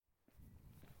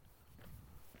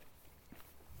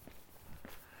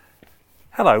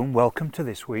Hello and welcome to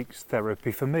this week's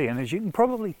Therapy for Me, and as you can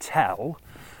probably tell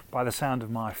by the sound of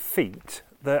my feet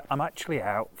that I'm actually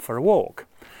out for a walk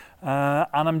and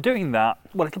I'm doing that,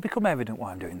 well, it'll become evident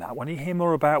why I'm doing that. When you hear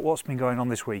more about what's been going on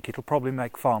this week, it'll probably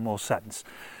make far more sense.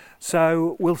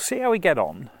 So we'll see how we get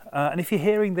on, and if you're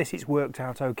hearing this it's worked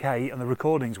out okay and the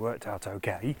recording's worked out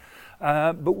okay,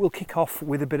 but we'll kick off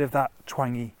with a bit of that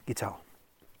twangy guitar.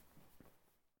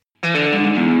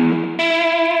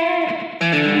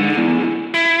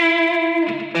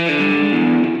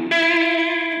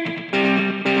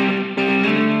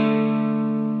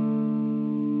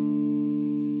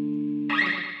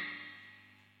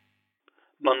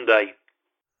 Monday.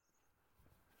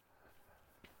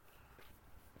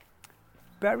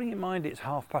 Bearing in mind it's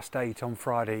 8:30 on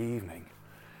Friday evening,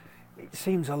 it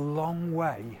seems a long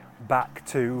way back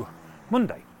to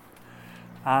Monday.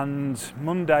 And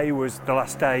Monday was the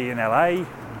last day in LA,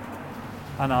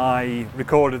 and I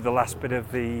recorded the last bit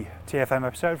of the TFM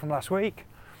episode from last week,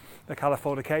 the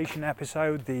Californication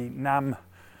episode, the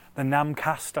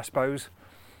Namcast, I suppose,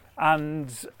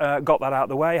 and got that out of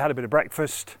the way, had a bit of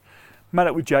breakfast, met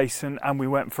up with Jason, and we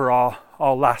went for our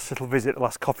last little visit, the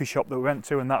last coffee shop that we went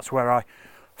to, and that's where I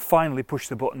finally pushed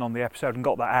the button on the episode and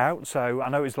got that out. So I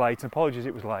know it was late, and apologies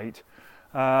it was late,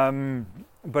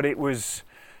 but it was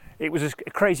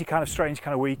a crazy kind of strange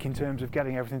kind of week in terms of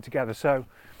getting everything together, so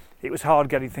it was hard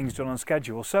getting things done on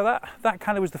schedule. So that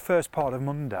kind of was the first part of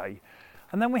Monday,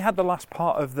 and then we had the last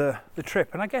part of the trip,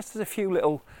 and I guess there's a few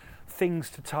little things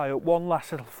to tie up. One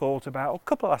last little thought about, or a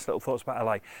couple of last little thoughts about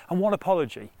LA, and one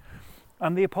apology.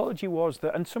 And the apology was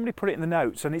that, and somebody put it in the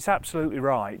notes, and it's absolutely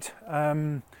right,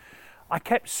 I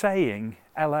kept saying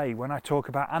LA when I talk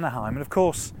about Anaheim, and of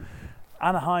course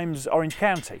Anaheim's Orange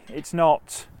County. It's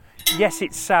not, yes,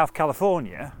 it's South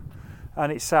California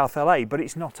and it's South LA, but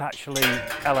it's not actually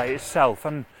LA itself,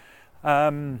 and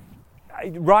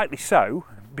rightly so,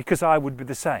 because I would be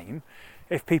the same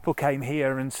if people came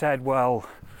here and said, well,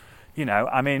 you know,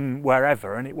 I'm in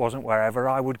wherever and it wasn't wherever.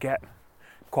 I would get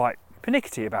quite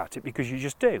pernickety about it, because you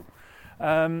just do.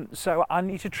 So I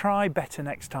need to try better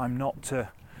next time not to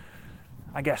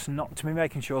be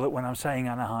making sure that when I'm saying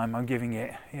Anaheim I'm giving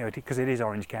it, you know, because it is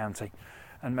Orange County,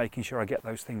 and making sure I get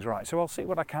those things right. So I'll see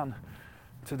what I can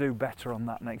to do better on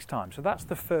that next time. So that's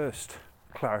the first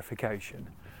clarification.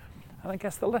 And I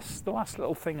guess the last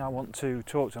little thing I want to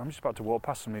talk to, I'm just about to walk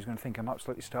past somebody who's going to think I'm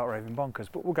absolutely start raving bonkers,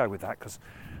 but we'll go with that because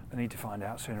they need to find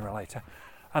out sooner or later.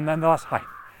 And then the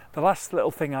last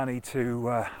little thing I need to,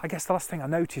 I guess the last thing I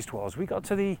noticed was we got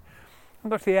to the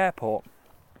airport,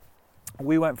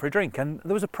 we went for a drink, and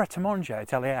there was a Pret-a-Manger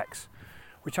at LAX,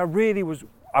 which I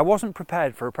wasn't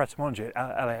prepared for a Pret-a-Manger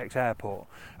at LAX airport.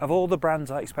 Of all the brands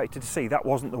I expected to see, that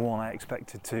wasn't the one I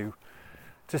expected to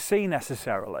see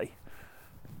necessarily.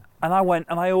 And I went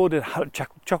and I ordered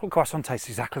chocolate croissant, tastes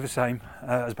exactly the same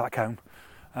as back home.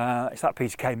 It's that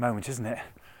Peter Kay moment, isn't it?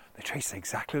 They taste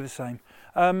exactly the same.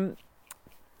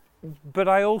 But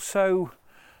I also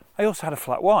had a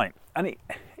flat white, and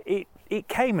it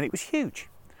came and it was huge.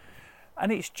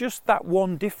 And it's just that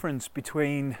one difference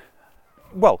between,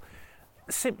 well,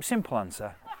 simple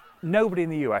answer, nobody in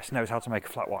the US knows how to make a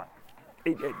flat white.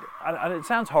 And it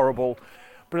sounds horrible,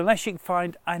 but unless you can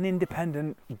find an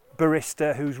independent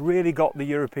barista who's really got the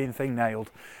European thing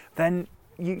nailed, then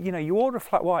you order a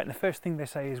flat white and the first thing they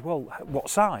say is, well, what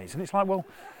size? And it's like, well,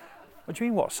 what do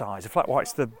you mean what size? A flat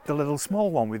white's the little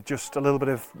small one with just a little bit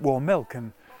of warm milk,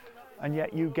 and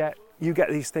yet you get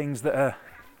these things that are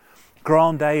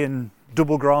grande and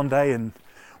double grande and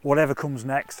whatever comes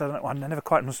next. I never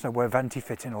quite understand where venti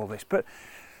fit in all this. But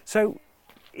so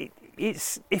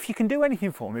it's, if you can do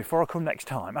anything for me before I come next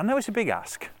time, I know it's a big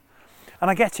ask,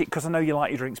 and I get it because I know you like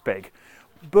your drinks big,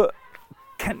 but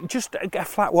just a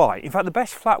flat white. In fact, the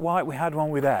best flat white we had when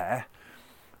we were there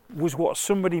was what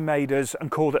somebody made us and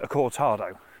called it a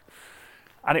cortado,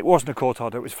 and it wasn't a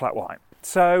cortado, it was flat white.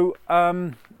 So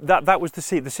that was the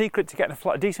secret to getting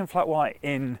a decent flat white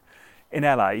in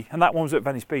LA, and that one was at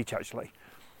Venice Beach actually,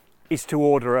 is to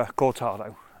order a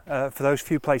cortado for those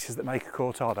few places that make a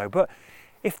cortado. But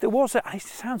if there was it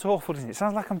sounds awful, doesn't it? It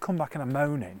sounds like I'm coming back and I'm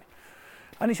moaning,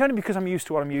 and it's only because I'm used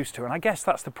to what I'm used to, and I guess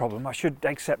that's the problem. I should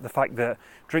accept the fact that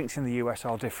drinks in the US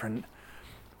are different.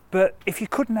 But if you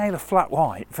could nail a flat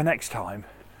white for next time,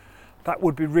 that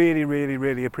would be really, really,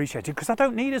 really appreciated, because I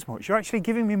don't need as much. You're actually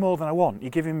giving me more than I want. You're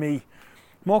giving me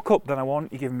more cup than I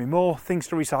want, you're giving me more things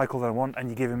to recycle than I want, and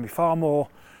you're giving me far more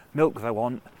milk than I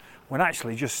want, when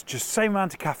actually just same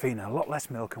amount of caffeine and a lot less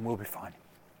milk and we'll be fine.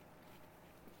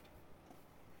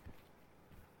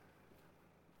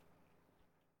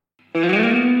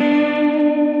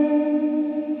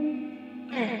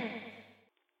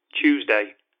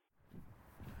 Tuesday.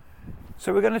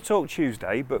 So we're going to talk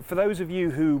Tuesday, but for those of you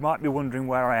who might be wondering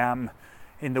where I am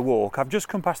in the walk, I've just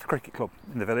come past the cricket club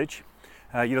in the village.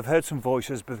 You'll have heard some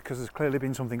voices because there's clearly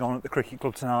been something on at the cricket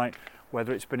club tonight,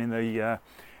 whether it's been in the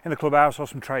clubhouse or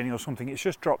some training or something. It's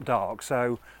just dropped dark,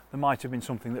 so there might have been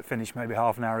something that finished maybe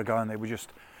half an hour ago and they were just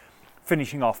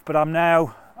finishing off. But I'm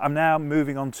now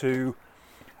moving on to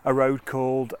a road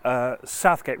called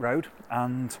Southgate Road,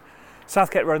 and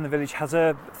Southgate Road in the village has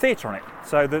a theatre on it.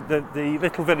 So the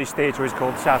little village theatre is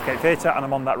called Southgate Theatre, and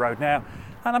I'm on that road now,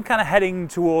 and I'm kind of heading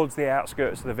towards the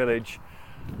outskirts of the village.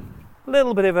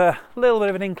 Little bit of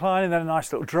an incline and then a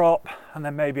nice little drop, and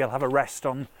then maybe I'll have a rest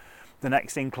on the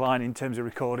next incline in terms of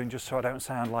recording, just so I don't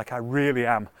sound like I really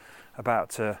am about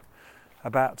to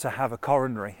have a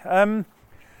coronary.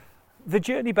 The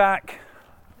journey back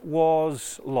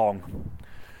was long.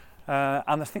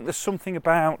 And I think there's something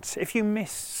about, if you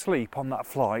miss sleep on that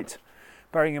flight,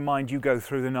 bearing in mind you go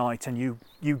through the night and you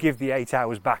give the 8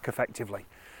 hours back effectively.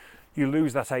 You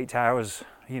lose that 8 hours,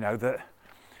 that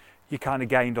you kind of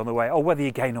gained on the way, or whether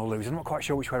you gain or lose, I'm not quite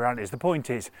sure which way around it is. The point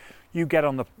is, you get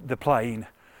on the plane,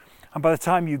 and by the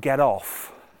time you get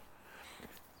off,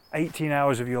 18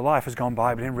 hours of your life has gone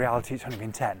by, but in reality it's only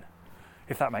been 10,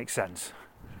 if that makes sense.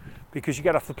 Because you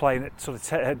get off the plane at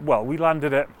sort of, we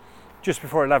landed at just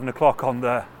before 11 o'clock on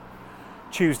the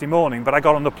Tuesday morning, but I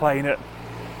got on the plane at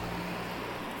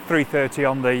 3:30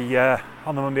 on the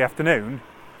Monday afternoon,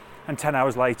 and 10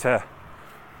 hours later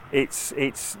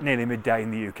it's nearly midday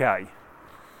in the UK.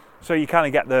 So you kind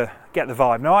of get the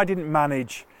vibe. Now I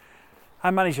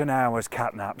managed an hour's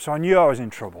cat nap, so I knew I was in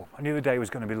trouble. I knew the day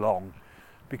was going to be long,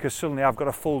 because suddenly I've got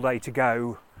a full day to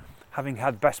go, having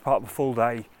had the best part of the full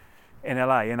day in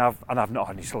LA, and I've not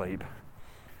had any sleep.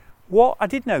 What I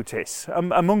did notice,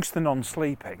 amongst the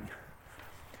non-sleeping,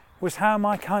 was how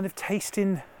my kind of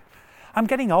tasting... I'm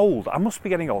getting old. I must be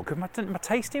getting old, because my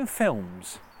taste in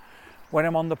films, when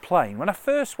I'm on the plane, when I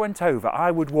first went over,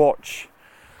 I would watch,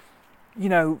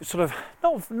 sort of,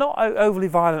 not overly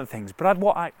violent things, but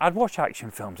I'd watch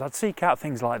action films. I'd seek out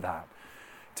things like that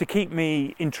to keep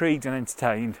me intrigued and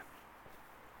entertained.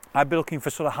 I'd be looking for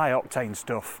sort of high-octane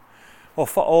stuff,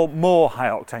 or more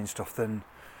high-octane stuff than...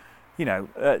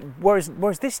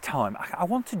 whereas this time I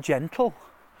wanted gentle.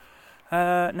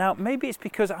 Now maybe it's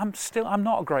because I'm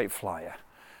not a great flyer,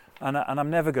 and I'm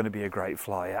never going to be a great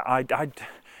flyer.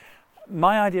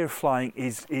 My idea of flying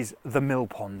is the mill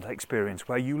pond experience,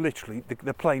 where you literally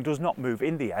the plane does not move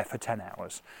in the air for 10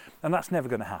 hours, and that's never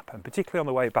going to happen. Particularly on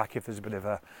the way back, if there's a bit of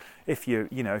if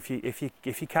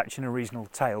you're catching a reasonable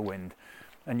tailwind,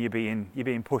 and you're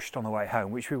being pushed on the way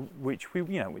home, which we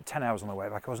with 10 hours on the way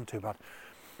back, it wasn't too bad.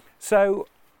 So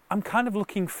I'm kind of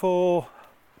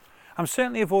I'm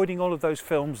certainly avoiding all of those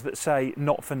films that say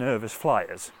not for nervous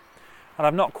flyers. And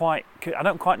I don't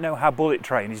quite know how Bullet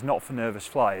Train is not for nervous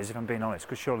flyers, if I'm being honest,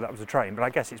 because surely that was a train, but I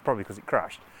guess it's probably because it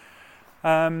crashed.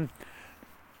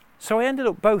 So I ended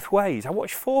up both ways. I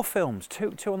watched 4 films,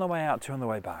 two on the way out, 2 on the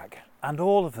way back, and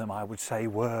all of them I would say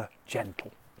were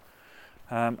gentle.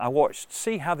 I watched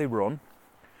See How They Run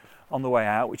on the way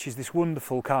out, which is this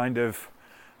wonderful kind of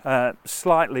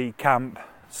slightly camp,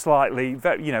 slightly,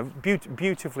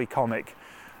 beautifully comic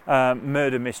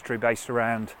murder mystery based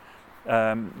around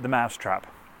the Mousetrap,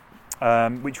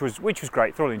 which was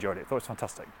great. Thoroughly enjoyed it. Thought it was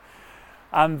fantastic.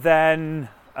 And then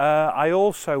I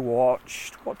also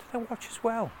watched. What did I watch as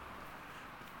well?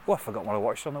 Oh, I forgot what I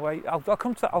watched on the way. I'll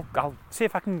come to that. I'll see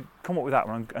if I can come up with that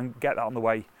one and get that on the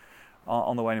way.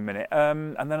 On the way in a minute.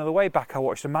 And then on the way back, I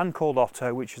watched A Man Called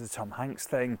Otto, which is the Tom Hanks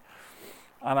thing.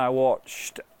 And I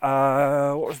watched,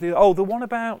 what was the one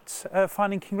about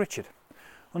Finding King Richard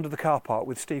under the car park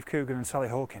with Steve Coogan and Sally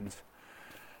Hawkins.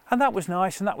 And that was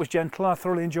nice and that was gentle. I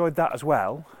thoroughly enjoyed that as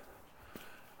well.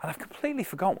 And I've completely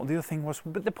forgotten what the other thing was.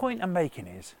 But the point I'm making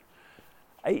is,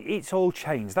 it's all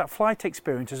changed. That flight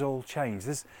experience has all changed.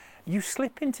 You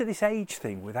slip into this age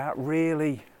thing without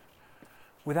really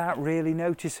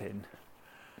noticing,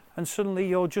 and suddenly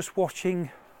you're just watching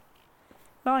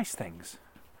nice things.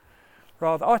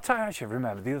 I actually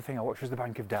remember the other thing I watched was The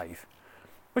Bank of Dave,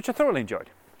 which I thoroughly enjoyed,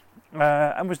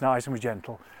 and was nice and was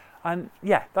gentle. And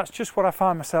yeah, that's just what I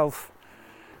found myself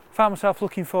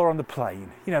looking for on the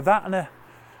plane. That and a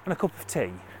cup of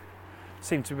tea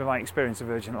seemed to be my experience of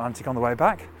Virgin Atlantic on the way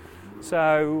back.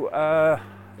 So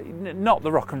not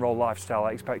the rock and roll lifestyle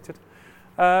I expected.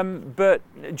 But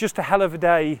just a hell of a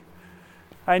day.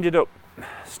 I ended up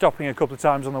stopping a couple of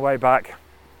times on the way back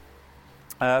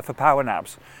for power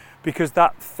naps, because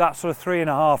that sort of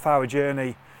 3.5 hour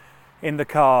journey in the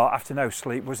car after no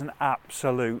sleep was an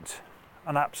absolute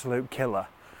killer.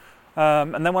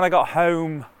 And then when I got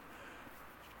home,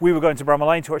 we were going to Bramall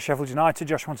Lane to watch Sheffield United.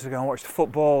 Josh wanted to go and watch the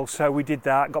football, so we did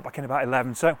that. Got back in about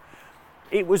 11. So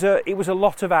it was a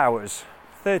lot of hours,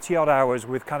 30 odd hours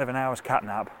with kind of an hour's cat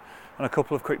nap and a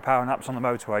couple of quick power naps on the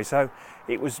motorway. So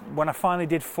it was, when I finally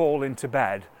did fall into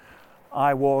bed,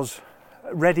 I was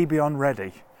ready beyond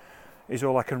ready, is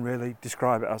all I can really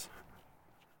describe it as.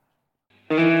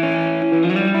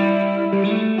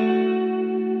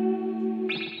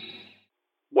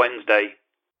 Wednesday.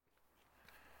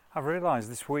 I've realised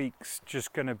this week's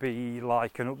just going to be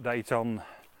like an update on,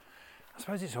 I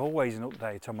suppose it's always an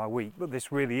update on my week, but this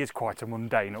really is quite a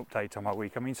mundane update on my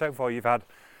week. I mean, so far you've had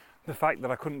the fact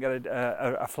that I couldn't get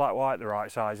a flat white the right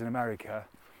size in America,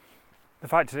 the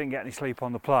fact I didn't get any sleep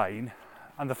on the plane,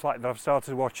 and the fact that I've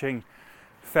started watching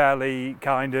fairly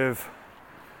kind of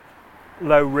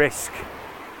low risk,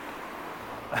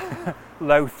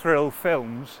 low thrill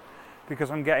films because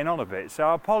I'm getting on a bit. So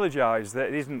I apologise that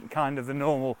it isn't kind of the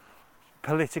normal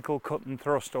political cut and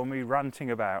thrust or me ranting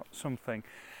about something.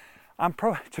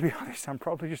 To be honest, I'm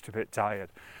probably just a bit tired.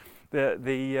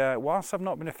 Whilst I've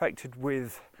not been affected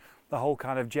with the whole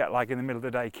kind of jet lag in the middle of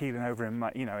the day, keeling over in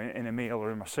my, in a meal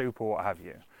or in my soup or what have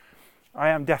you, I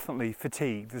am definitely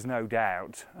fatigued. There's no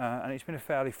doubt, and it's been a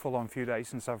fairly full-on few days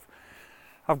since I've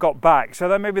got back. So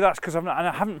then maybe that's because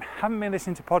I haven't been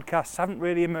listening to podcasts. Haven't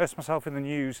really immersed myself in the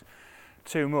news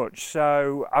too much.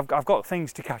 So I've got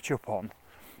things to catch up on.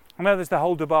 I know there's the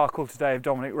whole debacle today of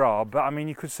Dominic Raab, but I mean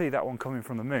you could see that one coming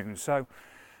from the moon. So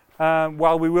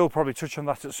while we will probably touch on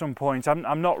that at some point,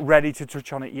 I'm not ready to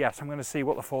touch on it yet. I'm going to see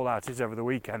what the fallout is over the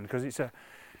weekend because it's a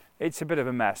bit of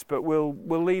a mess. But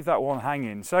we'll leave that one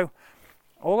hanging. So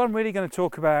all I'm really going to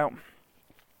talk about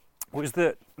was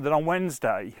that on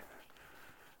Wednesday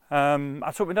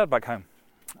I took my dad back home.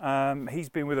 He's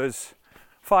been with us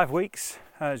 5 weeks.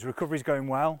 His recovery's going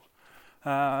well.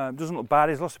 Doesn't look bad.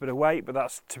 He's lost a bit of weight, but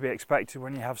that's to be expected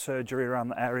when you have surgery around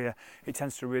that area. It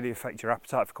tends to really affect your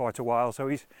appetite for quite a while. So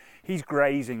he's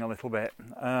grazing a little bit.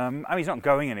 I mean, he's not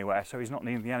going anywhere, so he's not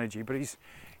needing the energy. But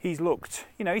he's looked,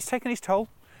 he's taken his toll.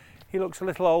 He looks a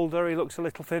little older. He looks a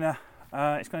little thinner.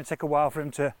 It's going to take a while for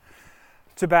him to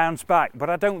bounce back.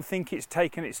 But I don't think it's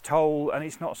taken its toll, and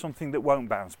it's not something that won't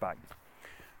bounce back.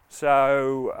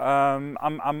 So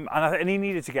and he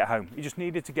needed to get home. He just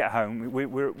needed to get home.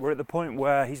 We're at the point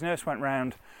where his nurse went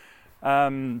round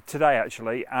today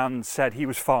actually and said he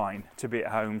was fine to be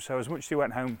at home. So as much as he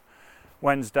went home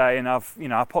Wednesday, and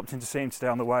I popped in to see him today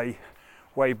on the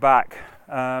way back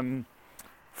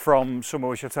from somewhere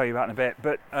which I'll tell you about in a bit.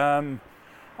 But I'm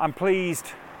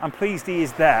pleased he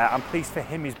is there. I'm pleased for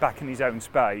him he's back in his own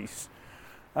space.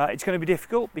 It's going to be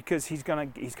difficult because he's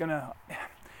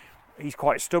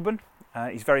quite stubborn,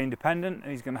 he's very independent,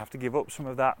 and he's going to have to give up some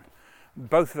of that.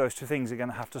 Both of those two things are going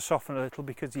to have to soften a little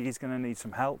because he is going to need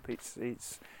some help.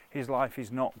 His life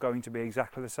is not going to be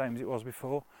exactly the same as it was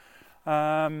before,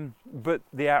 but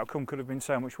the outcome could have been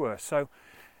so much worse. So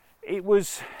it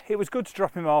was good to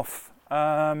drop him off.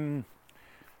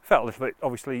 Felt a little bit,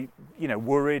 obviously,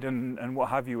 worried and what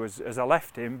have you as I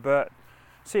left him, but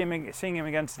seeing him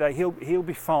again today, he'll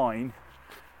be fine.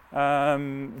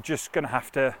 Just going to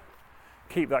have to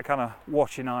keep that kind of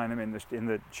watching eye on him in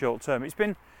the short term. It's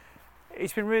been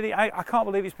really. I can't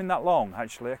believe it's been that long.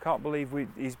 Actually, I can't believe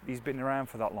he's been around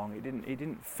for that long. It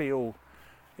didn't feel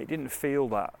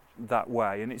that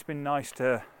way, and it's been nice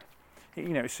to.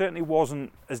 It certainly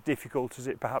wasn't as difficult as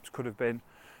it perhaps could have been.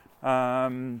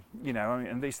 And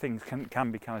these things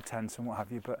can be kind of tense and what have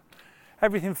you. But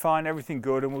everything fine, everything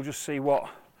good, and we'll just see what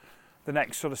the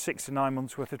next sort of 6 to 9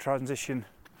 months worth of transition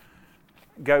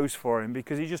goes for him,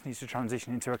 because he just needs to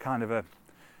transition into a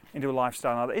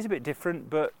lifestyle now that is a bit different,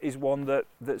 but is one that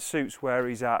suits where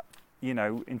he's at,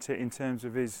 in terms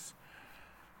of his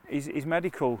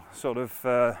medical sort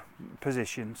of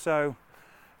position. So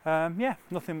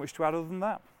nothing much to add other than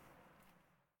that.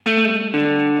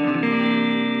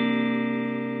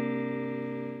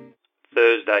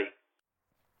 Thursday.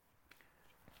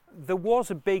 There was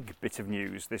a big bit of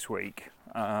news this week.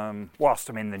 Whilst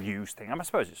I'm in the news thing, I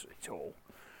suppose it's all.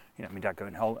 My dad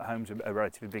going home's a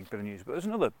relatively big bit of news, but there's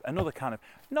another kind of,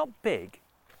 not big,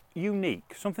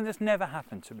 unique, something that's never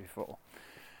happened to before.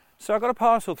 So I got a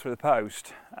parcel through the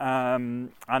post,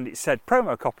 and it said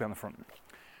promo copy on the front.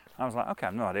 I was like, okay, I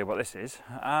have no idea what this is,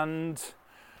 and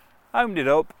I opened it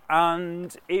up,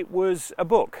 and it was a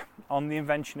book on the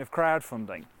invention of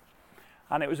crowdfunding,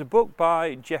 and it was a book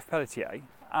by Jeff Pelletier,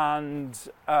 and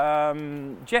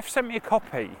Jeff sent me a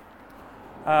copy.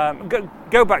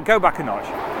 Go back a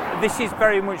notch. This is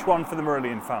very much one for the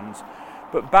Marillion fans,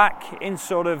 but back in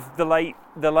sort of the late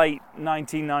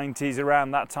 1990s, around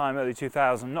that time, early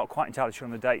 2000, not quite entirely sure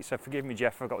on the date, so forgive me,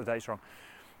 Jeff, if I got the dates wrong.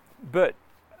 But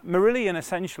Marillion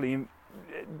essentially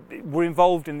were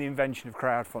involved in the invention of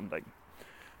crowdfunding.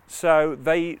 So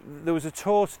there was a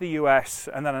tour to the US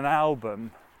and then an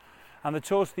album. And the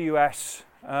tour to the US,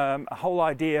 a whole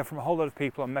idea from a whole lot of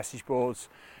people on message boards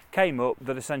came up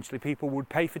that essentially people would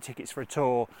pay for tickets for a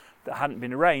tour that hadn't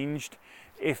been arranged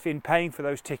if in paying for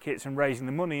those tickets and raising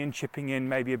the money and chipping in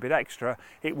maybe a bit extra,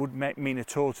 it would mean a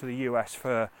tour to the US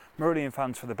for Marillion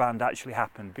fans for the band actually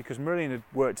happened, because Marillion had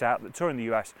worked out that touring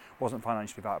the US wasn't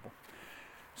financially viable.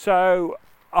 So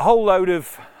a whole load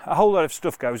of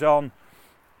stuff goes on,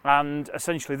 and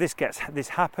essentially this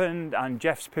happened, and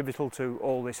Jeff's pivotal to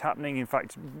all this happening. In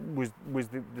fact, was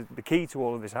the key to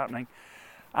all of this happening.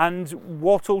 And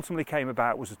what ultimately came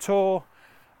about was a tour.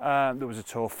 There was a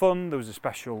tour fund. There was a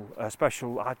special. I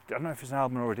don't know if it's an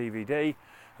album or a DVD,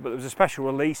 but there was a special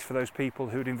release for those people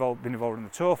who'd been involved in the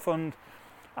tour fund,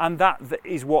 and that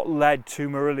is what led to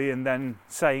Marillion then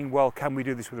saying, "Well, can we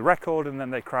do this with a record?" And then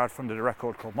they crowdfunded a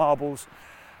record called Marbles,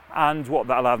 and what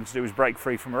that allowed them to do was break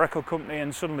free from a record company,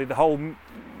 and suddenly the whole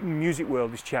music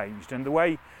world has changed. And the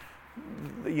way,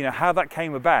 how that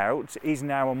came about is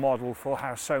now a model for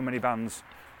how so many bands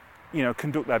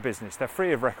conduct their business. They're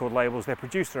free of record labels, they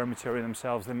produce their own material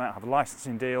themselves, they might have a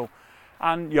licensing deal,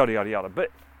 and yada yada yada.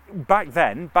 But back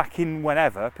in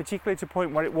whenever, particularly to a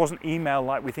point where it wasn't email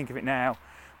like we think of it now,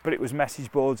 but it was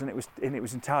message boards, and it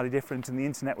was entirely different, and the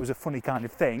internet was a funny kind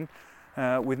of thing.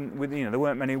 With there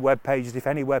weren't many web pages, if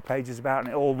any web pages about, and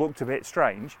it all looked a bit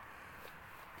strange.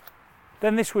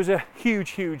 Then this was a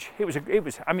huge.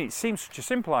 It seems such a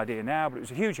simple idea now, but it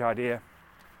was a huge idea,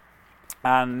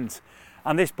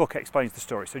 and this book explains the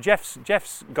story. So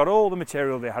Jeff's got all the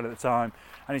material they had at the time,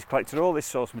 and he's collected all this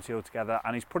source material together,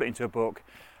 and he's put it into a book,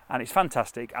 and it's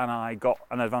fantastic. And I got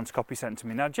an advance copy sent to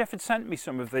me. Now Jeff had sent me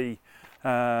some of the,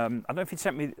 I don't know if he'd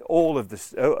sent me all of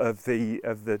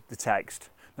the text,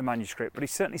 the manuscript, but he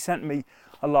certainly sent me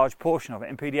a large portion of it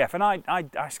in PDF. And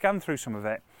I scanned through some of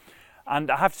it.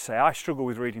 And I have to say, I struggle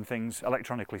with reading things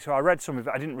electronically. So I read some of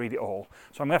it, I didn't read it all.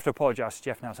 So I'm going to have to apologise to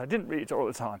Jeff now. So I didn't read it all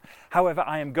at the time. However,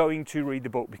 I am going to read the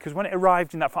book, because when it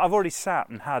arrived in that, I've already sat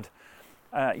and had,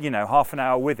 half an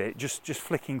hour with it, just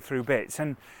flicking through bits.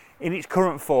 And in its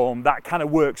current form, that kind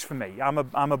of works for me. I'm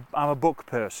a book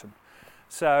person.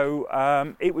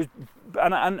 So it was,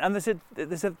 and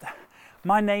there's a,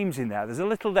 my name's in there. There's a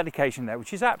little dedication there,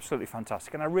 which is absolutely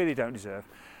fantastic, and I really don't deserve.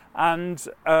 And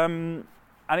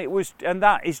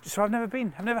that is, so I've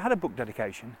never had a book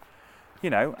dedication,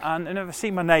 and I've never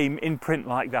seen my name in print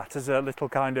like that as a little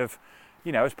kind of,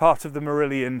 as part of the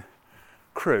Marillion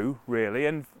crew, really.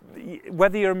 And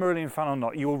whether you're a Marillion fan or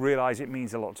not, you will realise it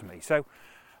means a lot to me. So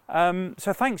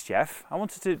thanks, Jeff. I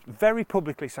wanted to very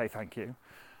publicly say thank you.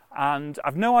 And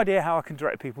I've no idea how I can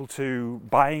direct people to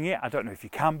buying it. I don't know if you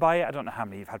can buy it. I don't know how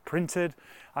many you've had printed.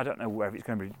 I don't know whether it's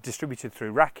going to be distributed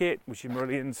through Racket, which is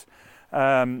Marillion's,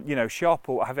 shop,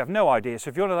 or I have no idea. So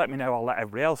if you want to let me know, I'll let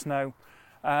everybody else know.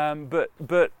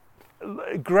 But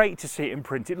great to see it in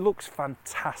print. It looks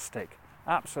fantastic,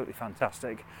 absolutely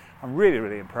fantastic. I'm really,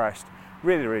 really impressed,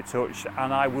 really, really touched,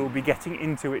 and I will be getting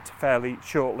into it fairly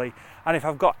shortly. And if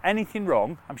I've got anything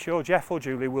wrong, I'm sure Jeff or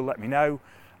Julie will let me know.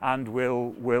 And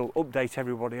we'll update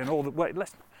everybody and all the. Wait,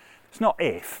 it's not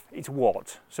if, it's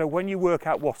what. So when you work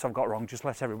out what I've got wrong, just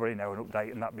let everybody know and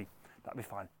update, and that'd be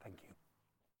fine. Thank you.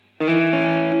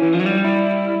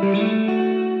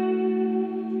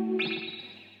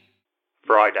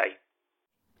 Friday.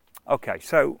 Okay,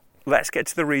 so let's get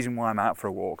to the reason why I'm out for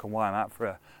a walk and why I'm out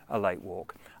for a late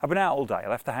walk. I've been out all day. I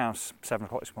left the house 7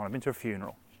 o'clock this morning. I've been to a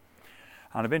funeral,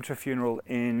 and I've been to a funeral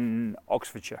in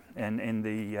Oxfordshire, in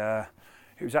the.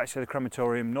 It was actually the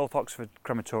crematorium, North Oxford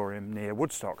Crematorium near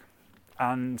Woodstock.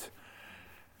 And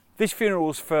this funeral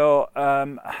was for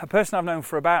a person I've known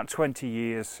for about 20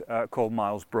 years called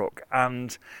Miles Brook.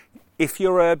 And if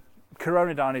you're a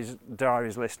Corona Diaries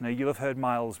listener, you'll have heard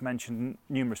Miles mentioned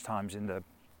numerous times in the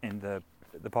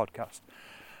podcast.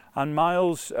 And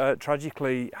Miles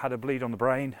tragically had a bleed on the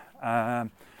brain, fell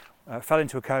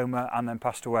into a coma, and then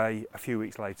passed away a few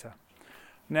weeks later.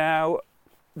 Now,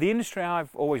 the industry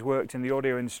I've always worked in, the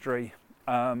audio industry,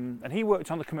 and he worked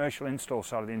on the commercial install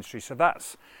side of the industry, so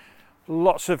that's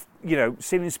lots of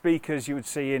ceiling speakers you would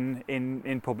see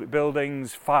in public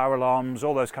buildings, fire alarms,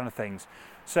 all those kind of things.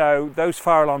 So those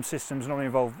fire alarm systems normally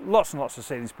involve lots and lots of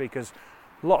ceiling speakers,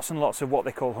 lots and lots of what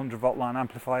they call 100-volt line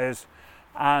amplifiers,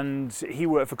 and he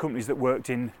worked for companies that worked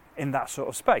in that sort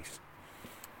of space.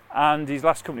 And his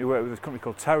last company worked with a company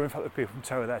called Tower. In fact, the people from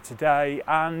Tower are there today,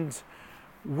 and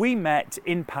we met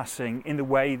in passing in the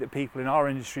way that people in our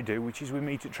industry do, which is we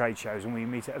meet at trade shows and we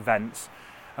meet at events,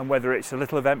 And whether it's a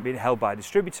little event being held by a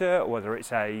distributor or whether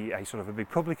it's a sort of a big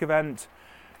public event,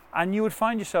 and you would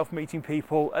find yourself meeting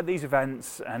people at these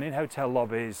events and in hotel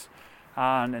lobbies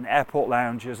and in airport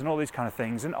lounges and all these kind of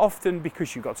things. And often,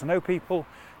 because you got to know people,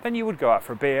 then you would go out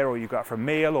for a beer or you go out for a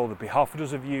meal, or there'd be half a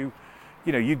dozen of you.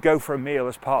 You know, you'd go for a meal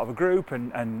as part of a group,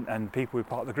 and people were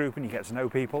part of the group, and you get to know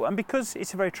people. And because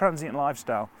it's a very transient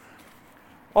lifestyle,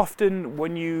 often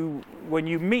when you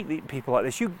meet people like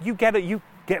this, you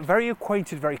get very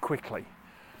acquainted very quickly,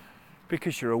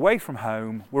 because you're away from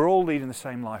home. We're all leading the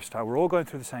same lifestyle. We're all going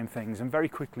through the same things, and very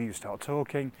quickly you start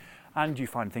talking, and you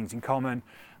find things in common,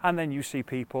 and then you see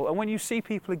people. And when you see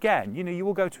people again, you know, you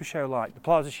will go to a show like the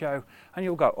Plaza Show, and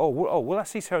you'll go, oh, well, let's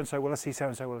see so and so. Well, let's see so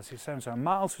and so. Well, let's see so and so. And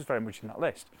Miles was very much in that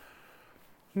list.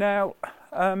 Now,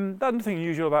 there's nothing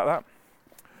unusual about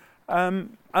that.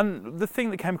 And the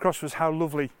thing that came across was how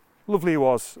lovely he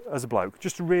was as a bloke.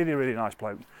 Just a really, really nice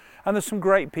bloke. And there's some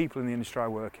great people in the industry I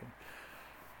work in.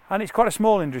 And it's quite a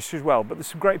small industry as well, but there's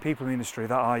some great people in the industry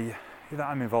that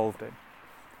I'm involved in.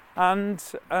 And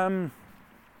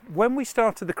when we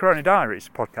started the Corona Diaries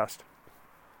podcast,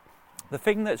 the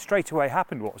thing that straight away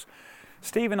happened was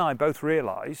Steve and I both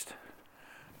realised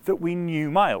that we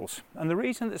knew Miles. And the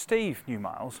reason that Steve knew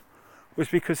Miles was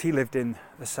because he lived in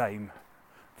the same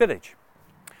village.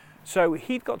 So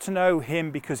he'd got to know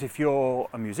him because if you're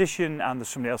a musician and there's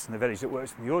somebody else in the village that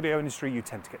works in the audio industry, you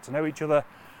tend to get to know each other.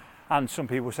 And some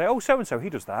people say, oh, so-and-so, he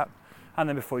does that. And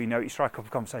then before you know it, you strike up a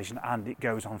conversation and it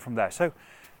goes on from there. So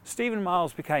Steve and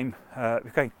Miles became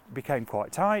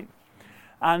quite tight.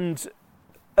 And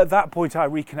at that point, I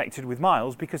reconnected with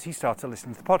Miles because he started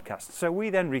listening to the podcast. So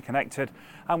we then reconnected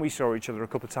and we saw each other a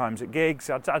couple of times at gigs.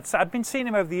 I'd been seeing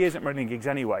him over the years at running gigs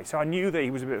anyway, so I knew that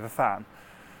he was a bit of a fan.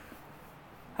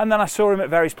 And then I saw him at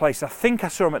various places. I think I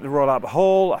saw him at the Royal Albert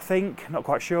Hall, not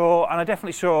quite sure. And I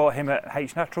definitely saw him at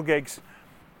H Natural gigs.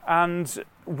 And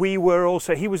we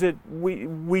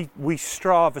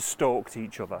Strava stalked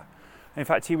each other. In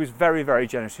fact, he was very, very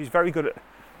generous. He's very good at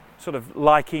sort of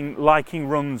liking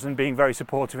runs and being very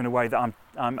supportive in a way that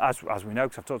I'm as we know,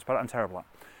 because I've talked about it, I'm terrible at.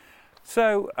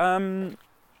 So I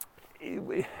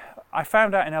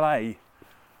found out in LA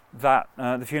that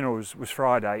the funeral was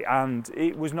Friday, and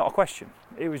it was not a question.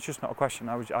 It was just not a question.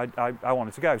 I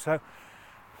wanted to go. So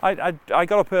I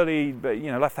got up early, but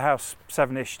left the house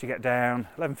 7ish to get down,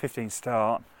 11:15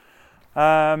 start,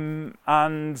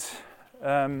 and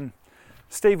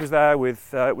Steve was there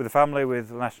with the family,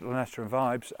 with Lanesta and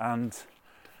Vibes,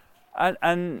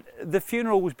 and the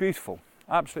funeral was beautiful,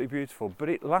 absolutely beautiful. But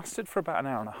it lasted for about an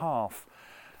hour and a half,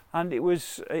 and it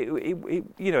wasn't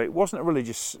a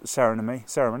religious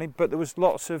ceremony, but there was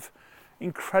lots of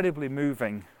incredibly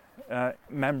moving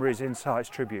memories, insights,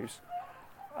 tributes.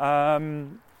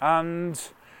 And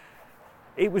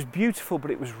it was beautiful,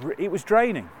 but it was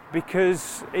draining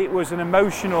because it was an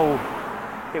emotional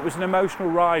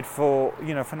ride for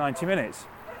 90 minutes.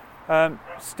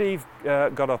 Steve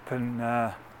got up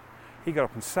and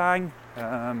sang.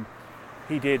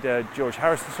 He did a George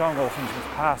Harrison song, All Things Must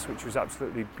Pass, which was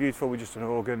absolutely beautiful with just an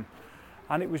organ,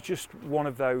 and it was just one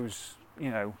of those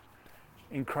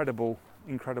incredible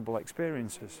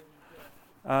experiences.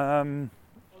 And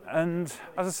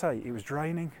as I say, it was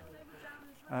draining,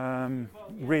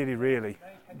 really, really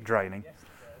draining.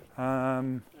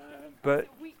 But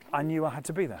I knew I had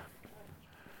to be there.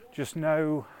 Just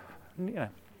no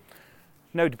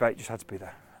debate, just had to be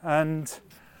there. And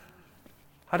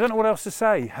I don't know what else to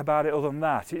say about it other than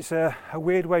that. It's a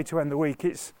weird way to end the week.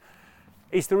 It's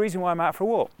the reason why I'm out for a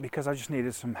walk, because I just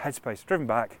needed some headspace. Driven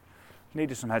back,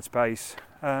 needed some headspace,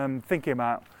 thinking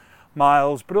about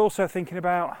Miles, but also thinking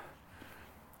about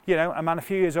a man a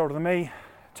few years older than me,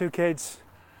 2 kids,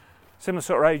 similar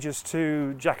sort of ages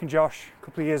to Jack and Josh, a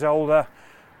couple of years older,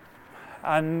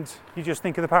 and you just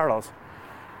think of the parallels.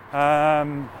 A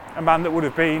man that would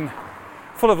have been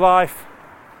full of life,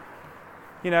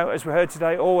 as we heard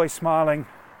today, always smiling,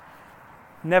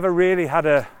 never really had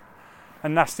a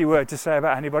nasty word to say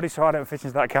about anybody, so I don't fit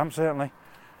into that camp, certainly,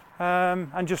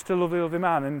 and just a lovely, lovely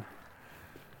man. And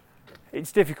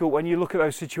it's difficult when you look at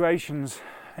those situations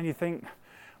and you think,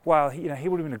 wow, he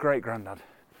would have been a great granddad.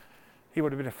 He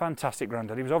would have been a fantastic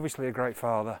granddad. He was obviously a great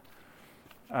father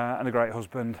and a great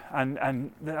husband.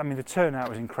 And the turnout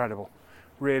was incredible,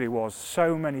 really was.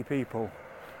 So many people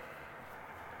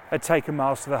had taken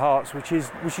Miles to their hearts, which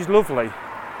is lovely.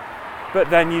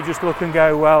 But then you just look and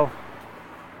go, well,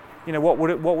 what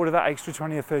would that extra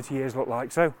 20 or 30 years look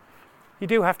like? So you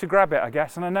do have to grab it, I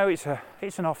guess. And I know it's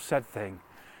an offset thing,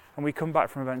 and we come back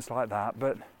from events like that,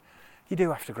 but you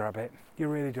do have to grab it. You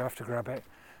really do have to grab it,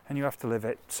 and you have to live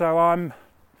it. So I'm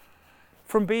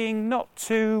from being not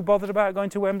too bothered about going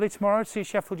to Wembley tomorrow to see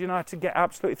Sheffield United get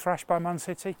absolutely thrashed by Man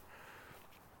City.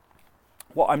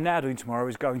 What I'm now doing tomorrow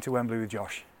is going to Wembley with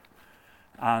Josh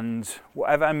and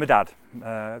whatever, and my dad,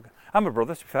 and my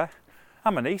brother, to be fair,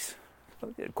 and my niece,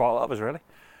 quite a lot of us really.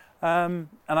 And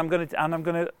I'm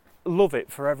gonna love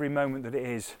it for every moment that it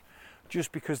is,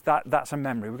 just because that's a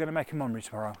memory. We're going to make a memory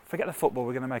tomorrow. Forget the football.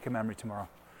 We're going to make a memory tomorrow,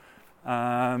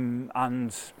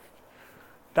 and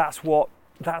that's what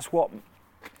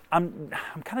I'm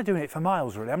kind of doing it for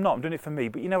Miles, really. I'm not. I'm doing it for me,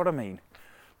 but you know what I mean.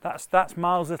 That's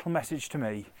Miles' little message to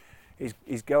me.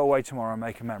 Is go away tomorrow and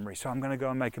make a memory. So I'm going to go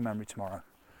and make a memory tomorrow.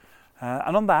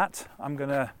 And on that, I'm going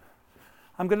to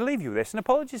leave you with this. And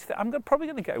apologies, I'm probably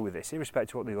going to go with this,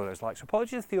 irrespective of what the audio is like. So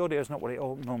apologies if the audio is not what it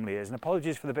all normally is, and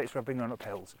apologies for the bits where I've been going up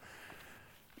hills.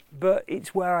 But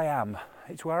it's where I am.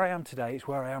 It's where I am today. It's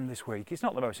where I am this week. It's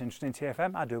not the most interesting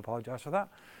TFM. I do apologise for that.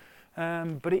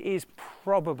 But it is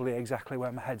probably exactly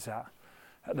where my head's at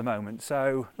the moment.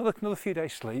 So another few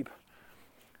days sleep,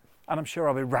 and I'm sure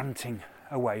I'll be ranting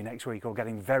away next week or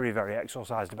getting very, very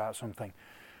exorcised about something.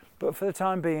 But for the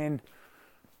time being,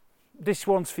 this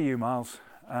one's for you, Miles.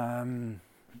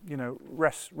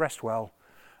 Rest well,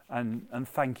 and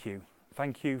thank you.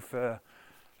 Thank you for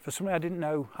something I didn't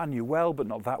know. I knew well, but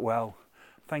not that well.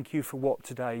 Thank you for what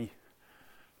today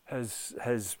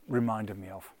has reminded me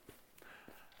of.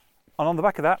 And on the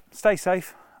back of that, stay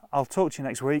safe. I'll talk to you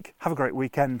next week. Have a great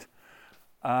weekend.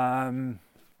 And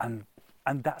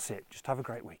that's it. Just have a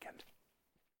great weekend.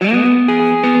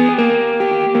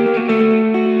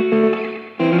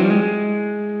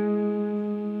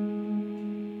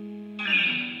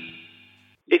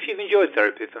 If you've enjoyed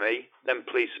Therapy for Me, then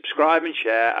please subscribe and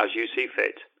share as you see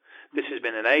fit. This has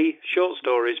been an A Short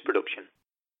Stories production.